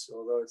tennis,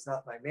 although it's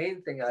not my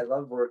main thing. I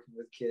love working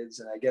with kids,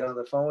 and I get on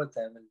the phone with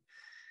them. And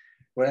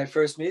when I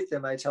first meet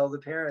them, I tell the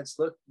parents,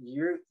 look,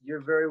 you're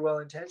very well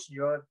intentioned.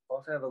 You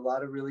often have a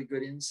lot of really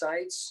good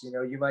insights. You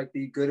know, you might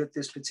be good at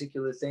this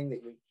particular thing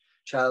that your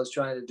child's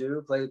trying to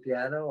do, play the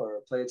piano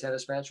or play a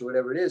tennis match or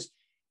whatever it is.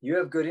 You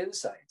have good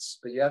insights,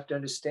 but you have to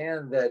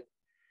understand that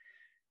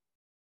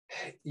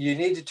you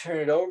need to turn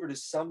it over to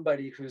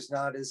somebody who's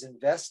not as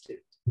invested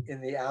in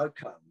the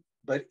outcome,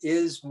 but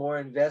is more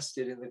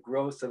invested in the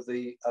growth of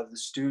the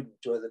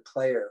student or the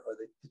player or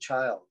the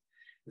child.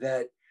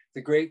 That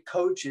the great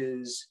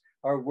coaches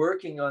are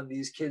working on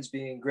these kids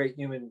being great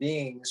human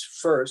beings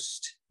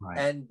first, right,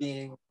 and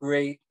being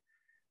great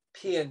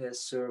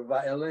pianists or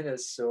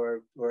violinists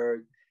or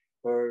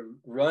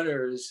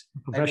runners.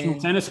 Professional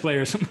tennis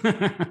players.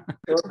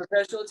 Or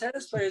professional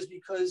tennis players,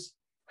 because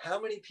how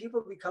many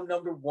people become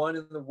number one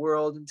in the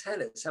world in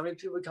tennis? How many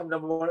people become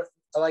number one?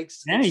 Like,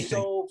 it's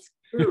so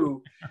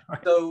true.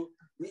 Right. So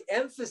the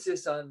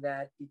emphasis on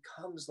that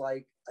becomes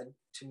like,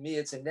 to me,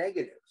 it's a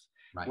negative.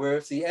 Right. Where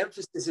if the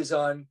emphasis is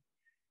on,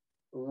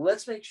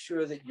 let's make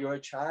sure that your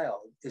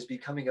child is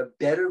becoming a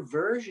better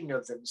version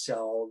of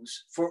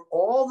themselves for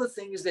all the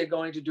things they're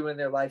going to do in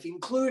their life,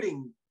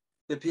 including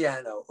the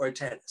piano or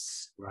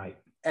tennis. Right.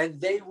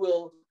 And they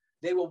will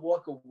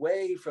walk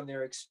away from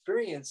their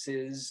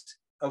experiences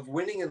of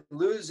winning and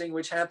losing,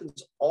 which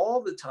happens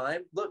all the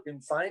time. Look, in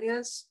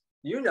finance,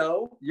 you're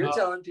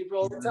telling people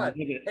all the time,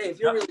 hey, if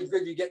you're really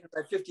good, you get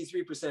by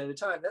 53% of the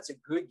time. That's a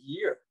good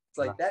year. It's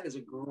like, that is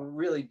a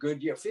really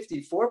good year.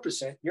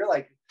 54%, you're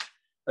like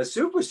a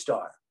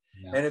superstar.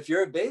 Yeah. And if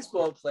you're a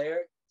baseball player,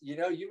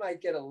 you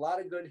might get a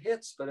lot of good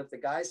hits, but if the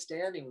guy's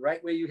standing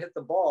right where you hit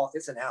the ball,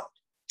 it's an out.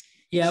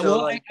 Yeah, So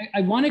well, like, I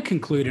want to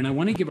conclude and I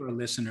want to give our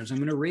listeners, I'm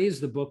going to raise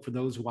the book for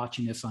those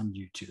watching this on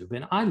YouTube.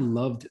 And I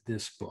loved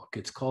this book.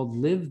 It's called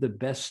Live the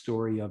Best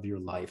Story of Your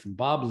Life. And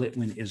Bob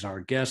Litwin is our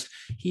guest.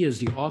 He is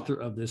the author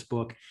of this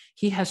book.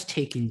 He has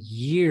taken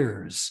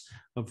years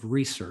of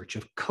research,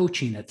 of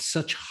coaching at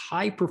such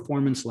high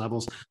performance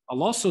levels.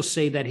 I'll also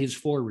say that his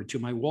forward to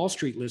my Wall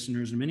Street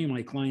listeners and many of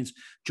my clients,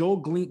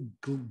 Joel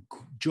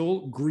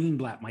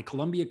Greenblatt, my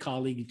Columbia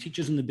colleague, he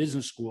teaches in the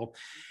business school.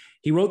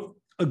 He wrote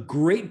a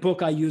great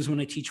book I use when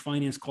I teach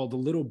finance called The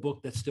Little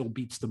Book That Still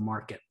Beats the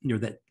Market. You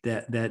know,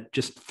 that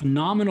just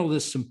phenomenal,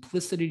 this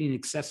simplicity and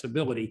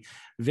accessibility,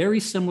 very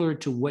similar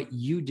to what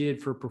you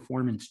did for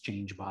performance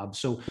change, Bob.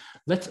 So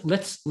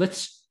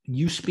let's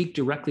you speak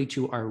directly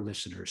to our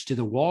listeners, to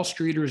the Wall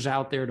Streeters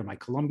out there, to my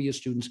Columbia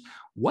students.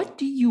 What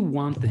do you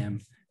want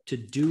them to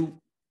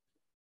do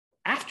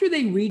after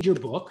they read your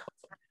book?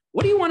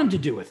 What do you want them to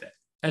do with it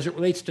as it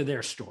relates to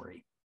their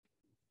story?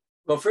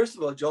 well, first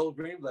of all, Joel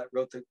Greenblatt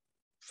wrote the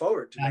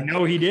forward to I that know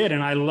book. he did,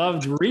 and I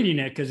loved reading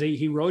it because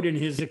he wrote in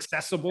his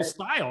accessible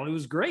style. It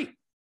was great.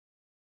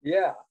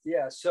 Yeah,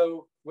 yeah.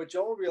 So what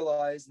Joel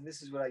realized, and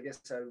this is what I guess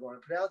I would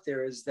want to put out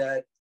there, is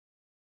that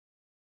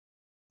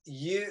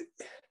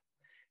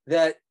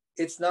that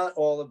it's not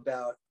all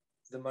about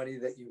the money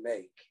that you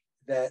make.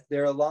 That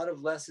there are a lot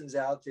of lessons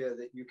out there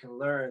that you can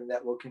learn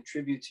that will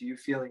contribute to you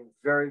feeling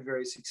very,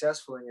 very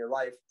successful in your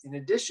life, in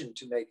addition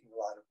to making a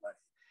lot of money.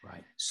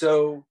 Right.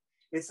 So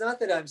it's not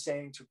that I'm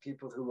saying to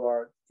people who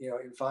are,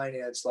 in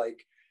finance,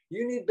 like,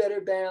 you need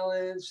better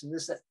balance and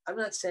this, that. I'm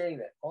not saying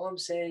that. All I'm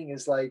saying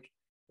is, like,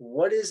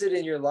 what is it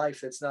in your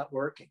life that's not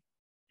working?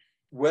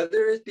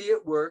 Whether it be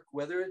at work,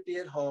 whether it be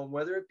at home,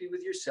 whether it be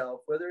with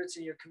yourself, whether it's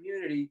in your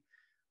community,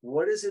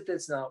 what is it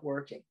that's not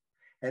working?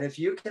 And if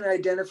you can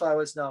identify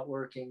what's not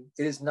working,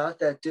 it is not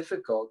that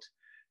difficult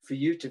for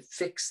you to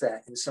fix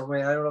that in some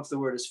way. I don't know if the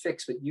word is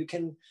fix, but you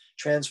can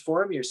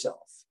transform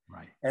yourself.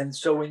 Right. And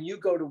so when you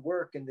go to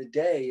work in the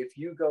day, if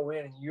you go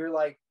in and you're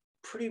like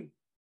pretty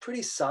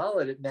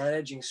solid at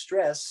managing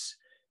stress,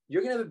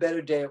 you're going to have a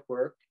better day at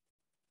work.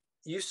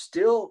 You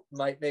still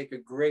might make a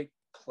great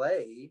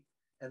play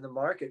and the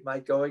market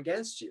might go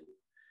against you,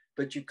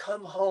 but you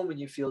come home and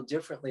you feel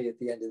differently at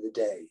the end of the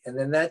day. And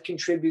then that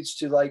contributes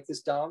to like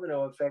this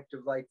domino effect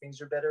of like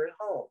things are better at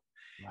home.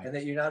 Right. And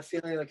that you're not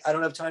feeling like I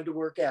don't have time to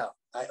work out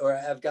or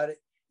I've got to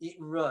eat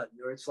and run,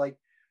 or it's like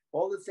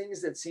all the things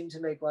that seem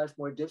to make life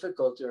more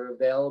difficult are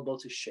available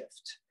to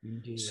shift.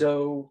 Indeed.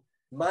 So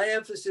my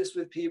emphasis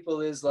with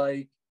people is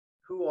like,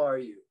 who are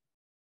you?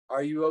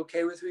 Are you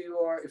okay with who you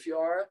are? If you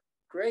are,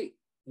 great.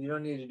 You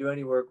don't need to do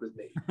any work with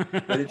me.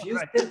 But if you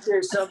right. think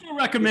there's something, I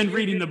recommend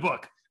reading the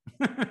book.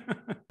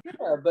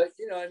 Yeah, but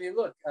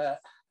look,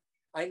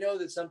 I know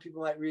that some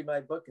people might read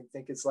my book and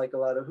think it's like a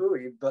lot of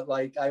hooey, but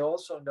like I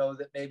also know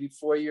that maybe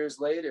 4 years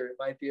later it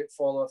might be it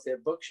fall off their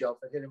bookshelf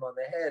and hit them on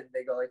the head, and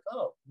they go like,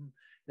 oh,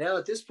 now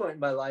at this point in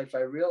my life, I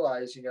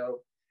realize,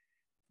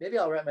 maybe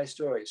I'll write my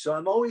story. So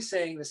I'm always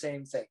saying the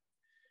same thing: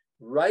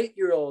 write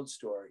your old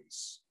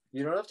stories.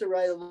 You don't have to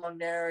write a long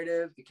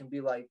narrative. It can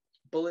be like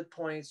bullet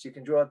points. You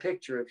can draw a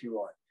picture if you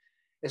want.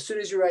 As soon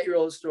as you write your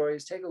old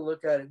stories, take a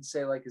look at it and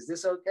say, like, is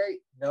this okay?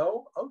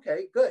 No?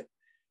 Okay, good.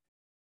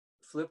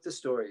 Flip the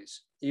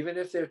stories. Even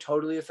if they're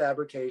totally a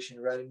fabrication,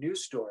 write a new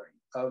story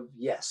of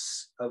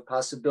yes, of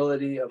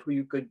possibility, of who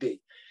you could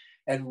be.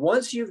 And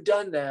once you've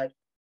done that,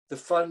 the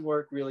fun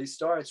work really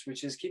starts,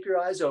 which is keep your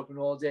eyes open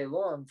all day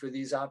long for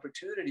these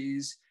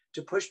opportunities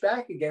to push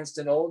back against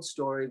an old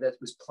story that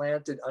was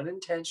planted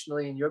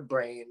unintentionally in your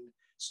brain,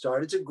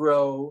 started to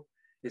grow.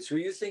 It's who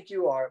you think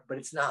you are, but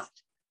it's not.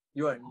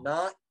 You're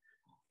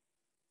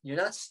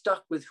not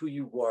stuck with who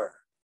you were.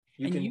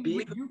 You and can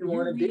be who you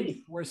want to be. You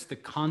reinforce the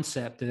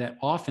concept that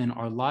often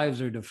our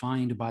lives are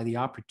defined by the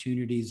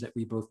opportunities that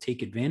we both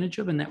take advantage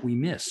of and that we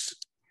miss.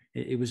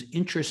 It was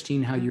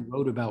interesting how you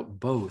wrote about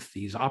both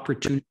these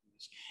opportunities.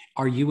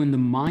 Are you in the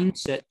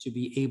mindset to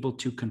be able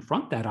to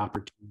confront that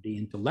opportunity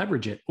and to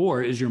leverage it?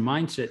 Or is your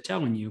mindset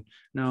telling you,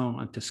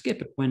 no, to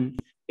skip it when,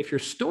 if your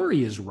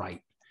story is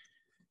right?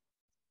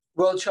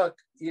 Well, Chuck,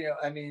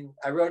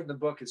 I wrote in the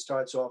book, it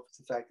starts off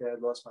with the fact that I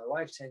had lost my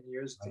wife 10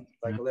 years,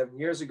 like 11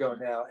 years ago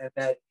now. And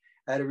that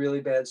I had a really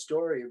bad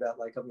story about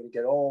like, I'm going to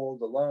get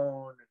old,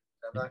 alone,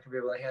 and I'm not going to be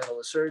able to handle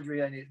the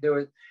surgery I need to do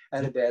it. I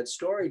had a bad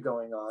story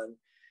going on.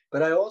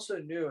 But I also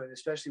knew, and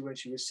especially when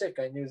she was sick,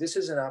 I knew this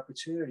is an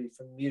opportunity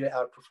for me to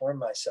outperform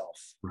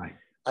myself. Right.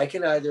 I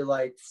can either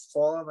like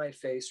fall on my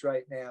face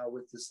right now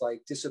with this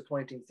like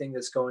disappointing thing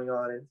that's going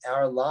on in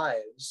our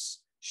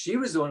lives. She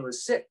was the one who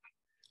was sick.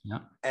 Yeah.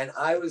 And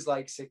I was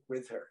like sick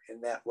with her in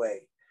that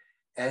way.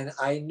 And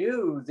I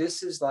knew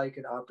this is like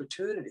an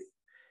opportunity.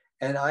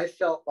 And I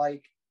felt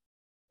like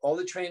all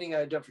the training I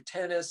had done for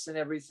tennis and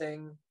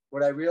everything,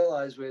 what I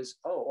realized was,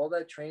 all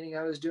that training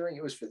I was doing,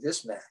 it was for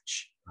this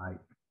match. Right.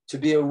 To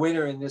be a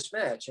winner in this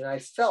match. And I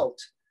felt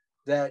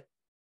that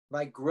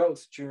my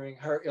growth during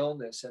her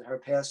illness and her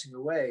passing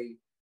away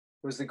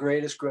was the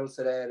greatest growth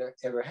that I had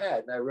ever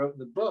had. And I wrote in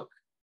the book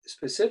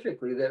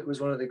specifically that it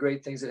was one of the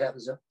great things that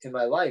happens in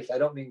my life. I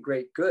don't mean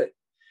great good,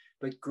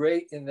 but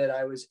great in that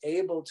I was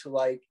able to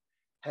like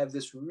have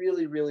this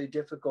really, really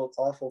difficult,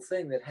 awful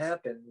thing that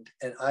happened.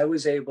 And I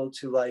was able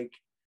to like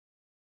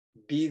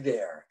be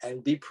there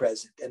and be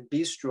present and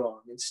be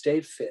strong and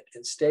stay fit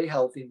and stay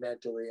healthy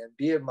mentally and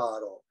be a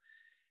model.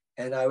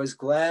 And I was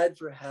glad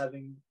for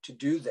having to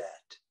do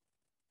that.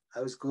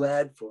 I was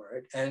glad for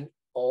it. And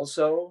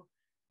also,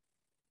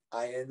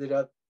 I ended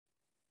up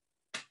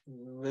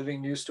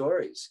living new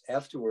stories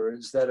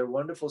afterwards that are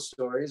wonderful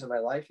stories. And my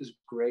life is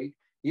great.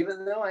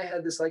 Even though I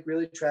had this like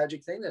really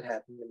tragic thing that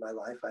happened in my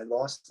life, I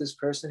lost this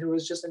person who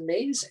was just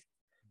amazing.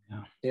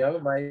 Yeah. You know,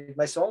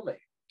 my soulmate.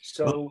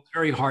 So well,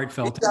 very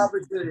heartfelt.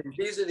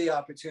 These are the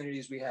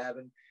opportunities we have.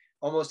 And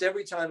almost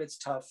every time it's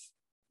tough,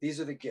 these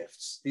are the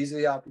gifts. These are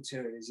the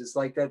opportunities. It's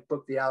like that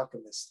book, The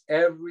Alchemist.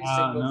 Every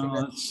single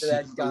thing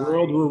that guy. The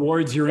world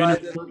rewards your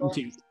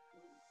inability.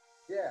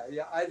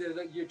 Yeah. Either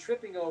you're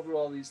tripping over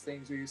all these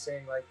things or you're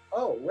saying like,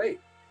 oh, wait,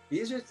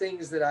 these are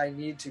things that I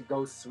need to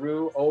go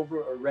through, over,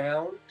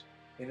 around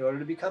in order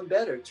to become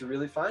better, to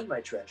really find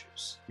my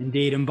treasures.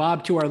 Indeed. And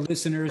Bob, to our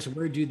listeners,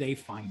 where do they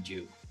find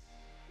you?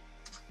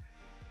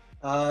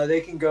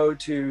 They can go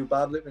to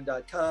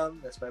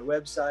boblitwin.com. That's my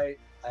website.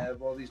 I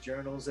have all these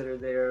journals that are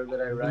there that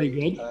I write.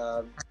 Really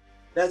good.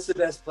 That's the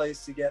best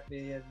place to get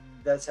me, and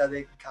that's how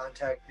they can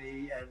contact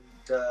me. And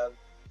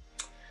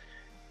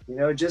you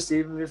know, just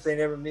even if they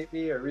never meet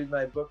me or read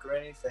my book or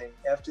anything,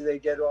 after they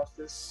get off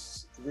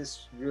this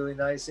really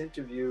nice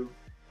interview,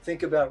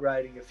 think about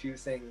writing a few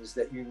things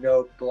that you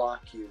know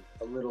block you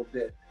a little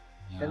bit,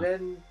 and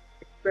then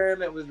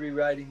experiment with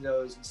rewriting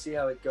those and see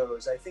how it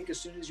goes. I think as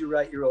soon as you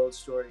write your old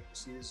story and you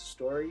see it as a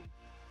story,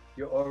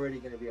 you're already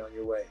going to be on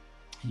your way.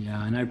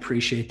 Yeah, and I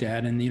appreciate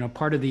that. And, you know,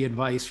 part of the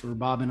advice for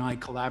Bob and I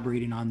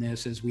collaborating on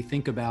this as we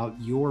think about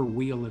your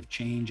wheel of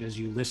change as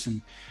you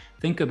listen,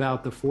 think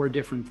about the 4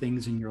 different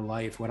things in your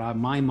life.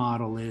 My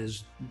model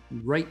is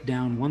write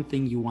down one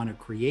thing you want to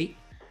create,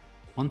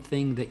 one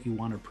thing that you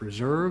want to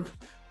preserve,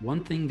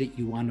 one thing that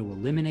you want to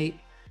eliminate,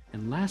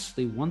 and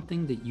lastly, one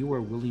thing that you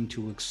are willing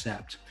to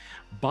accept.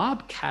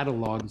 Bob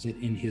catalogs it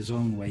in his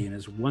own way in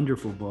his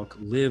wonderful book,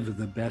 Live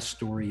the Best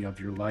Story of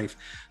Your Life.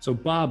 So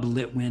Bob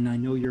Litwin, I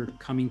know you're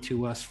coming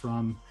to us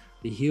from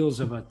the heels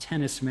of a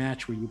tennis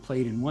match where you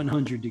played in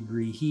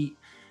 100-degree heat,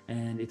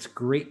 and it's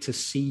great to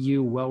see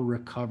you well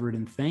recovered.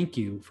 And thank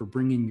you for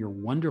bringing your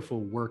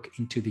wonderful work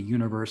into the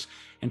universe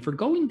and for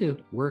going to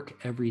work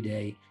every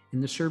day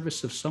in the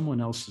service of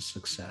someone else's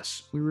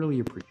success. We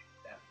really appreciate it.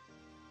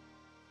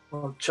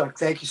 Well, Chuck,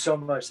 thank you so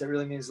much. That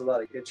really means a lot.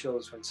 I get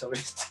chills when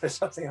somebody says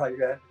something like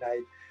that.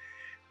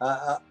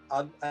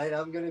 And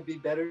I'm going to be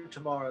better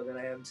tomorrow than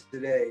I am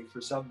today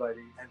for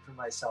somebody and for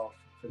myself,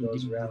 for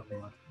those around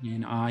me.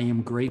 And I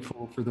am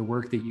grateful for the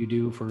work that you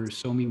do for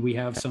so many. We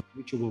have some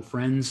mutual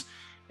friends,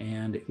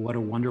 and what a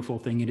wonderful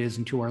thing it is.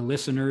 And to our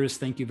listeners,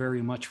 thank you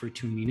very much for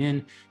tuning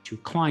in to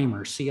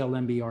Climber,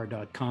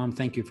 CLMBR.com.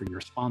 Thank you for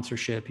your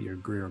sponsorship. You're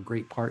a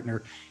great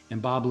partner.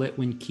 And Bob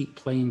Litwin, keep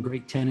playing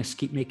great tennis,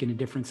 keep making a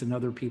difference in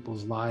other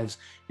people's lives.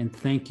 And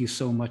thank you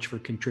so much for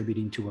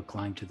contributing to A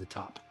Climb to the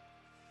Top.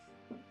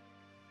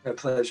 My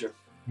pleasure.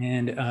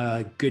 And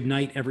good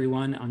night,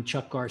 everyone. I'm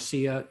Chuck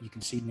Garcia. You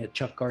can see me at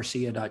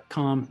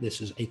chuckgarcia.com.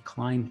 This is A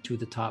Climb to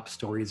the Top,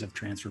 Stories of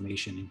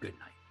Transformation, and good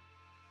night.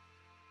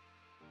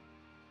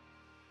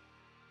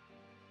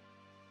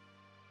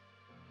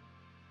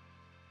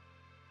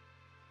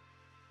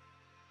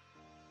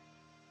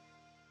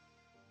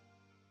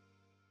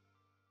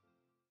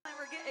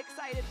 Get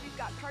excited. We've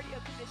got cardio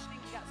conditioning,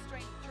 we got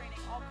strength training,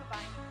 all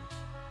combined.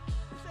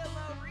 Sit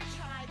low, reach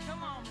high,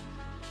 come on.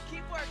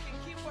 Keep working,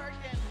 keep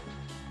working.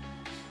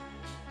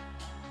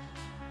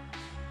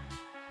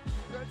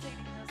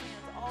 Rotating those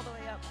hands all the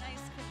way up.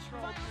 Nice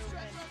control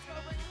movement.